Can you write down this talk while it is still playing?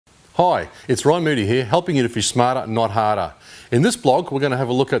Hi, it's Moody here, helping you to fish smarter, not harder. In this blog, we're going to have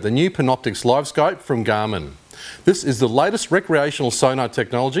a look at the new Panoptix LiveScope from Garmin. This is the latest recreational sonar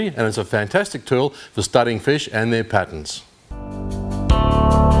technology and it's a fantastic tool for studying fish and their patterns.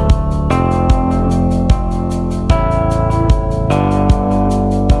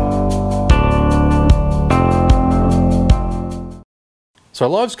 So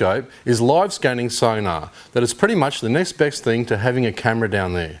LiveScope is live scanning sonar that is pretty much the next best thing to having a camera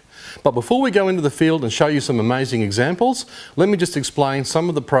down there. But before we go into the field and show you some amazing examples, let me just explain some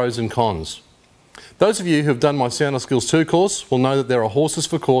of the pros and cons. Those of you who have done my Sonar Skills 2 course will know that there are horses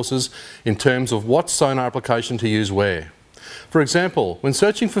for courses in terms of what sonar application to use where. For example, when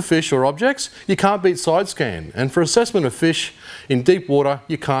searching for fish or objects, you can't beat side scan, and for assessment of fish in deep water,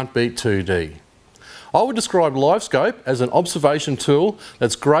 you can't beat 2D. I would describe LiveScope as an observation tool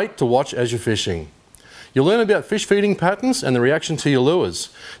that's great to watch as you're fishing. You'll learn about fish feeding patterns and the reaction to your lures.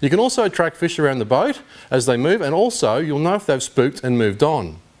 You can also track fish around the boat as they move, and also you'll know if they've spooked and moved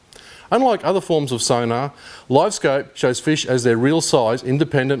on. Unlike other forms of sonar, LiveScope shows fish as their real size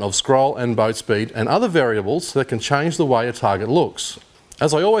independent of scroll and boat speed and other variables that can change the way a target looks.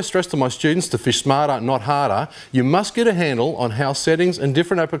 As I always stress to my students to fish smarter, not harder, you must get a handle on how settings and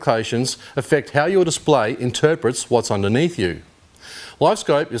different applications affect how your display interprets what's underneath you.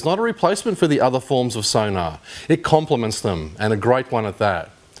 LiveScope is not a replacement for the other forms of sonar. It complements them, and a great one at that.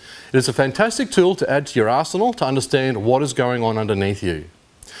 It is a fantastic tool to add to your arsenal to understand what is going on underneath you.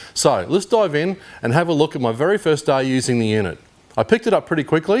 So let's dive in and have a look at my very first day using the unit. I picked it up pretty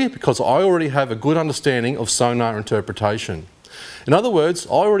quickly because I already have a good understanding of sonar interpretation. In other words,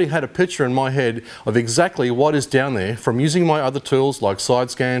 I already had a picture in my head of exactly what is down there from using my other tools like side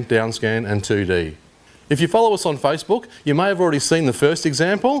scan, down scan and 2D. If you follow us on Facebook, you may have already seen the first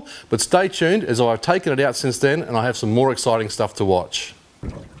example, but stay tuned as I've taken it out since then and I have some more exciting stuff to watch.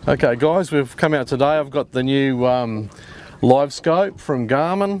 Okay guys, we've come out today. I've got the new LiveScope from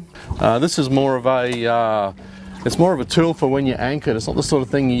Garmin. This is more of a it's more of a tool for when you're anchored. It's not the sort of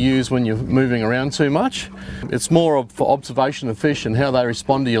thing you use when you're moving around too much. It's more for observation of fish and how they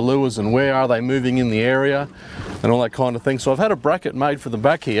respond to your lures and where are they moving in the area and all that kind of thing. So I've had a bracket made for the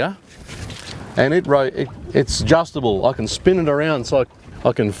back here, and it's adjustable. I can spin it around so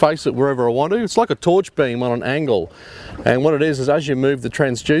I can face it wherever I want to. It's like a torch beam on an angle. And what it is as you move the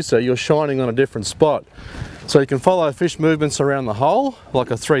transducer, you're shining on a different spot. So you can follow fish movements around the hole,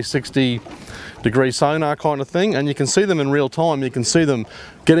 like a 360-degree sonar kind of thing, and you can see them in real time. You can see them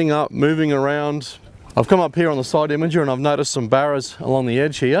getting up, moving around. I've come up here on the side imager and I've noticed some barras along the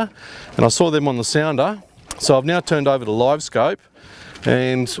edge here, and I saw them on the sounder. So I've now turned over to LiveScope,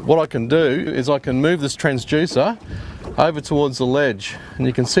 and what I can do is I can move this transducer over towards the ledge, and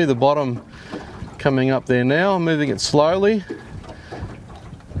you can see the bottom coming up there now. I'm moving it slowly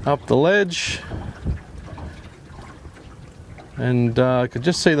up the ledge, and I could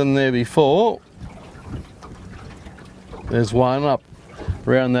just see them there before. There's one up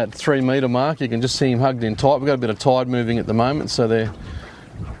around that 3 metre mark. You can just see him hugged in tight. We've got a bit of tide moving at the moment, so they're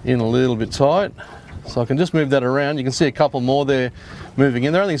in a little bit tight. So I can just move that around. You can see a couple more there moving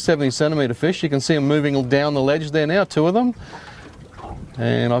in. They're only 70 centimetre fish. You can see them moving down the ledge there now, 2 of them.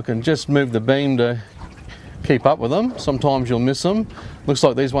 And I can just move the beam to keep up with them. Sometimes you'll miss them. Looks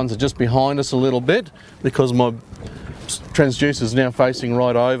like these ones are just behind us a little bit because my transducer is now facing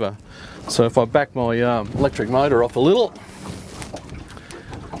right over. So if I back my electric motor off a little,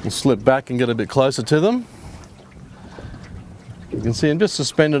 I'll slip back and get a bit closer to them. You can see them just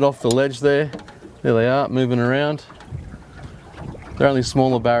suspended off the ledge there. There they are, moving around. They're only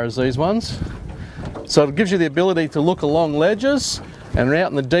smaller barras, these ones. So it gives you the ability to look along ledges and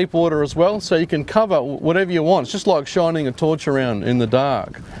out in the deep water as well, so you can cover whatever you want. It's just like shining a torch around in the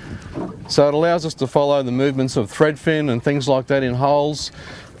dark. So it allows us to follow the movements of threadfin and things like that in holes.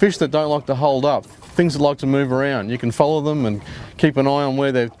 Fish that don't like to hold up, things that like to move around. You can follow them and keep an eye on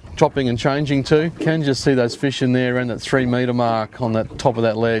where they're chopping and changing to. You can just see those fish in there around that 3 metre mark on that top of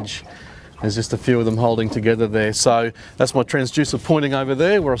that ledge. There's just a few of them holding together there. So that's my transducer pointing over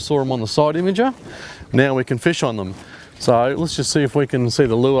there where I saw them on the side imager. Now we can fish on them. So let's just see if we can see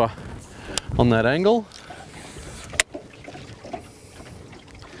the lure on that angle.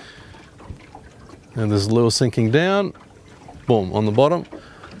 And there's the lure sinking down. Boom, on the bottom.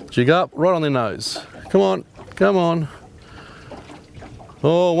 Jig up, right on their nose. Come on, come on.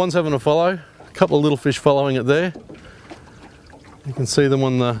 Oh, one's having a follow. A couple of little fish following it there. You can see them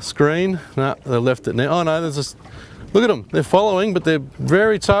on the screen. No, they left it now. Oh no, there's just, look at them. They're following, but they're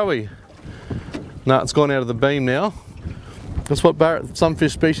very towy. No, it's gone out of the beam now. That's what some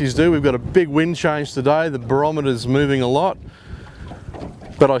fish species do. We've got a big wind change today. The barometer's moving a lot.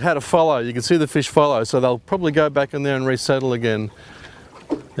 But I had to follow, you can see the fish follow, so they'll probably go back in there and resettle again.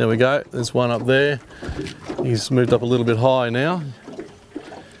 There we go, there's one up there. He's moved up a little bit high now.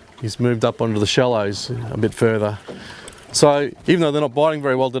 He's moved up onto the shallows a bit further. So even though they're not biting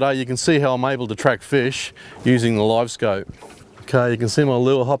very well today, you can see how I'm able to track fish using the LiveScope. Okay, you can see my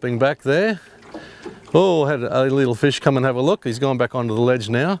lure hopping back there. Oh, I had a little fish come and have a look. He's gone back onto the ledge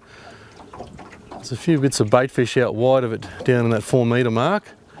now. There's a few bits of bait fish out wide of it, down in that 4 metre mark.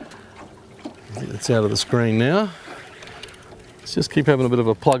 It's out of the screen now. Let's just keep having a bit of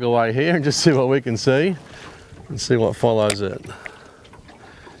a plug away here and just see what we can see and see what follows it.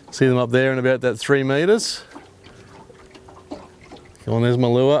 See them up there in about that 3 metres. Come on, there's my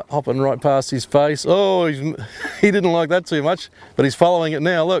lure, hopping right past his face. Oh, he didn't like that too much, but he's following it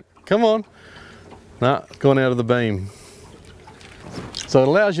now. Look, come on. Nah, gone out of the beam. So it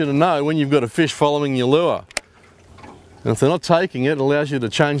allows you to know when you've got a fish following your lure. And if they're not taking it, it allows you to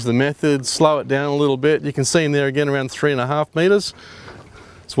change the method, slow it down a little bit. You can see him there again around 3.5 metres.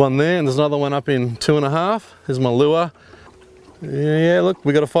 There's one there and there's another one up in 2.5. There's my lure. Yeah, look,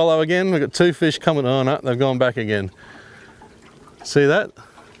 we've got to follow again. We've got 2 fish coming. Oh no, they've gone back again. See that?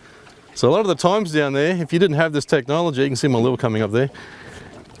 So a lot of the times down there, if you didn't have this technology, you can see my lure coming up there,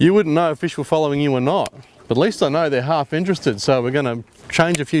 you wouldn't know if fish were following you or not. But at least I know they're half interested, so we're going to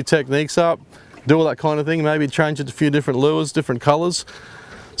change a few techniques up, do all that kind of thing, maybe change it to a few different lures, different colours.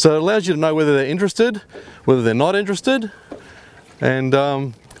 So it allows you to know whether they're interested, whether they're not interested, and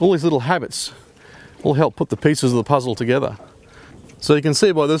all these little habits will help put the pieces of the puzzle together. So you can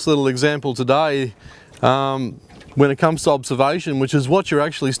see by this little example today, when it comes to observation, which is what you're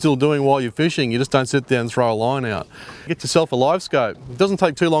actually still doing while you're fishing, you just don't sit there and throw a line out. Get yourself a LiveScope. It doesn't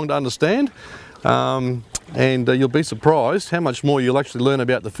take too long to understand, and you'll be surprised how much more you'll actually learn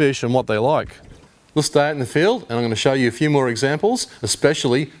about the fish and what they like. We'll stay out in the field and I'm going to show you a few more examples,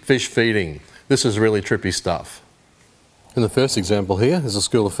 especially fish feeding. This is really trippy stuff. In the first example here, there's a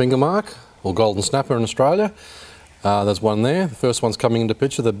school of fingermark, or golden snapper in Australia. There's one there. The first one's coming into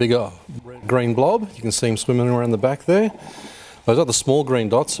picture, the bigger green blob. You can see him swimming around the back there. Those other small green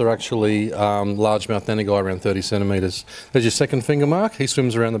dots are actually largemouth nannygai around 30 centimetres. There's your second finger mark. He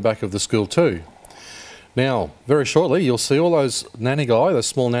swims around the back of the school too. Now, very shortly, you'll see all those nannygai, those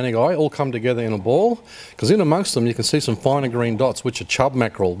small nannygai, all come together in a ball, because in amongst them you can see some finer green dots, which are chub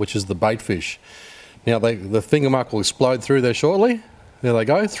mackerel, which is the bait fish. Now, the finger mark will explode through there shortly. There they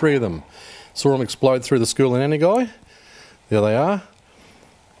go, 3 of them. Saw them explode through the school of nannygai. There they are.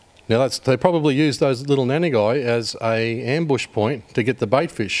 Now they probably use those little nannygai as a ambush point to get the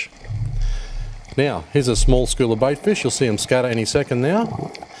bait fish. Now, here's a small school of bait fish. You'll see them scatter any second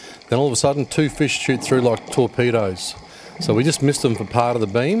now. Then all of a sudden 2 fish shoot through like torpedoes. So we just missed them for part of the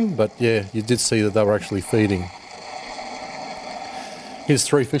beam, but yeah, you did see that they were actually feeding. Here's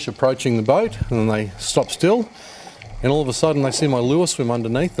 3 fish approaching the boat, and then they stop still. And all of a sudden they see my lure swim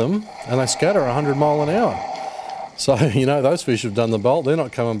underneath them and they scatter 100 miles an hour. So, you know, those fish have done the bolt, they're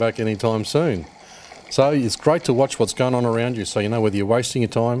not coming back anytime soon. So it's great to watch what's going on around you so you know whether you're wasting your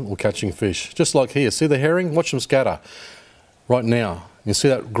time or catching fish. Just like here, see the herring? Watch them scatter right now. You see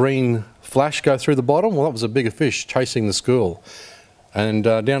that green flash go through the bottom? Well, that was a bigger fish chasing the school. And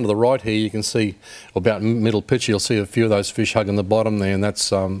down to the right here you can see, about middle picture, you'll see a few of those fish hugging the bottom there, and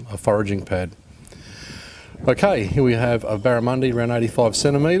that's a foraging pad. Okay, here we have a barramundi around 85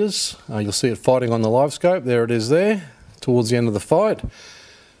 centimetres. You'll see it fighting on the LiveScope. There it is there, towards the end of the fight.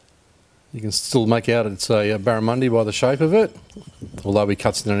 You can still make out it's a barramundi by the shape of it, although he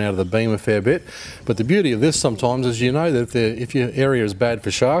cuts in and out of the beam a fair bit. But the beauty of this sometimes is you know that if your area is bad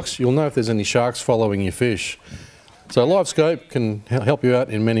for sharks, you'll know if there's any sharks following your fish. So LiveScope can help you out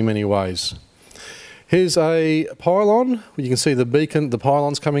in many, many ways. Here's a pylon. You can see the beacon, the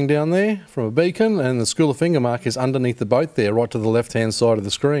pylon's coming down there from a beacon, and the school of finger mark is underneath the boat there, right to the left-hand side of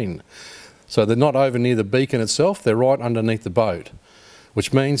the screen. So they're not over near the beacon itself, they're right underneath the boat,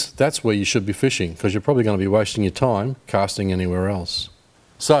 which means that's where you should be fishing, because you're probably going to be wasting your time casting anywhere else.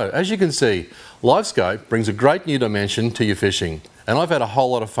 So, as you can see, LiveScope brings a great new dimension to your fishing, and I've had a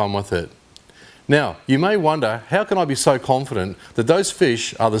whole lot of fun with it. Now, you may wonder, how can I be so confident that those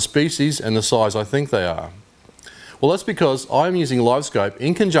fish are the species and the size I think they are? Well, that's because I'm using LiveScope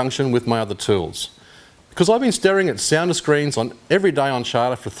in conjunction with my other tools. Because I've been staring at sounder screens every day on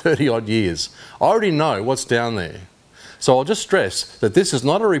charter for 30 odd years. I already know what's down there. So I'll just stress that this is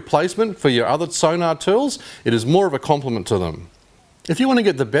not a replacement for your other sonar tools, it is more of a complement to them. If you want to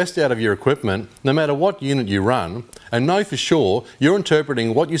get the best out of your equipment, no matter what unit you run, and know for sure you're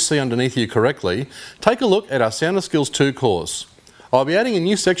interpreting what you see underneath you correctly, take a look at our Sounder Skills 2 course. I'll be adding a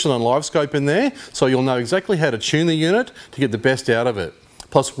new section on LiveScope in there, so you'll know exactly how to tune the unit to get the best out of it.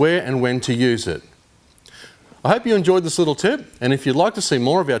 plus where and when to use it. I hope you enjoyed this little tip, and if you'd like to see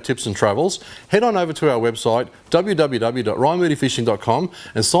more of our tips and travels, head on over to our website www.ryanmoodyfishing.com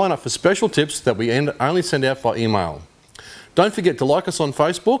and sign up for special tips that we only send out by email. Don't forget to like us on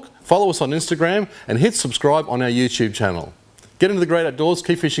Facebook, follow us on Instagram, and hit subscribe on our YouTube channel. Get into the great outdoors,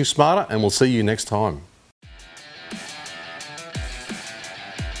 keep fishing smarter, and we'll see you next time.